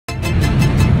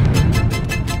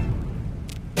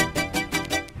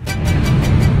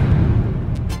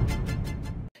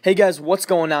Hey guys, what's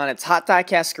going on? It's Hot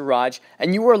Diecast Garage,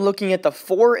 and you are looking at the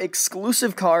 4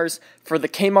 exclusive cars for the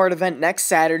Kmart event next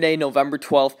Saturday, November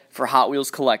 12th for Hot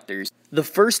Wheels collectors. The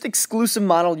first exclusive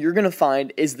model you're going to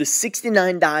find is the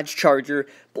 69 Dodge Charger,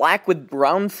 black with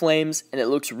brown flames, and it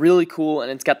looks really cool,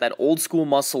 and it's got that old school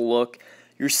muscle look.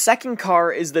 Your second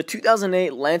car is the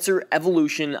 2008 Lancer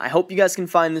Evolution. I hope you guys can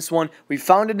find this one. We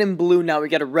found it in blue, now we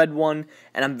got a red one,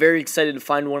 and I'm very excited to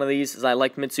find one of these as I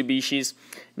like Mitsubishis.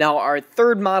 Now our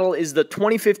third model is the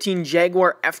 2015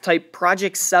 Jaguar F-Type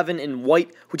Project 7 in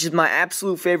white, which is my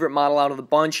absolute favorite model out of the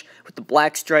bunch, with the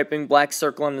black striping, black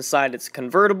circle on the side. It's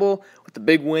convertible with the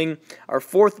big wing. Our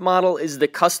fourth model is the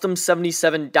Custom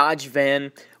 77 Dodge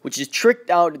Van, which is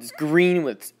tricked out. It's green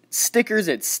with stickers.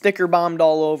 It's sticker bombed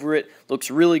all over it. Looks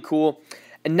really cool.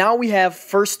 And now we have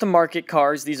first to market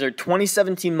cars. These are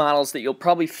 2017 models that you'll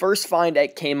probably first find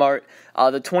at Kmart.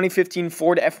 The 2015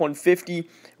 Ford F-150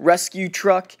 rescue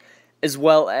truck, as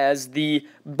well as the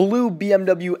blue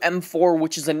BMW M4,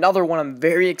 which is another one I'm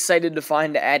very excited to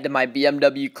find to add to my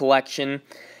BMW collection.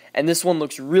 And this one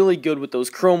looks really good with those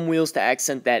chrome wheels to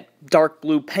accent that dark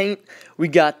blue paint. We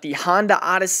got the Honda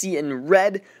Odyssey in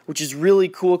red, which is really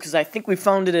cool because I think we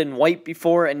found it in white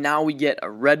before, and now we get a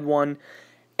red one.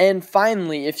 And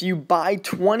finally, if you buy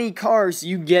 20 cars,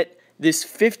 you get this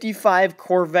 55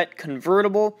 Corvette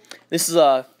convertible. This is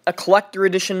a collector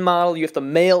edition model. You have to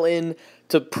mail in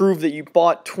to prove that you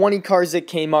bought 20 cars at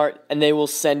Kmart, and they will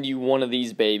send you one of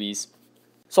these babies.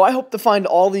 So I hope to find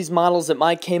all these models at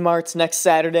my Kmarts next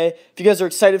Saturday. If you guys are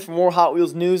excited for more Hot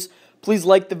Wheels news, please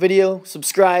like the video,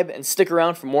 subscribe, and stick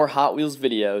around for more Hot Wheels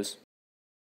videos.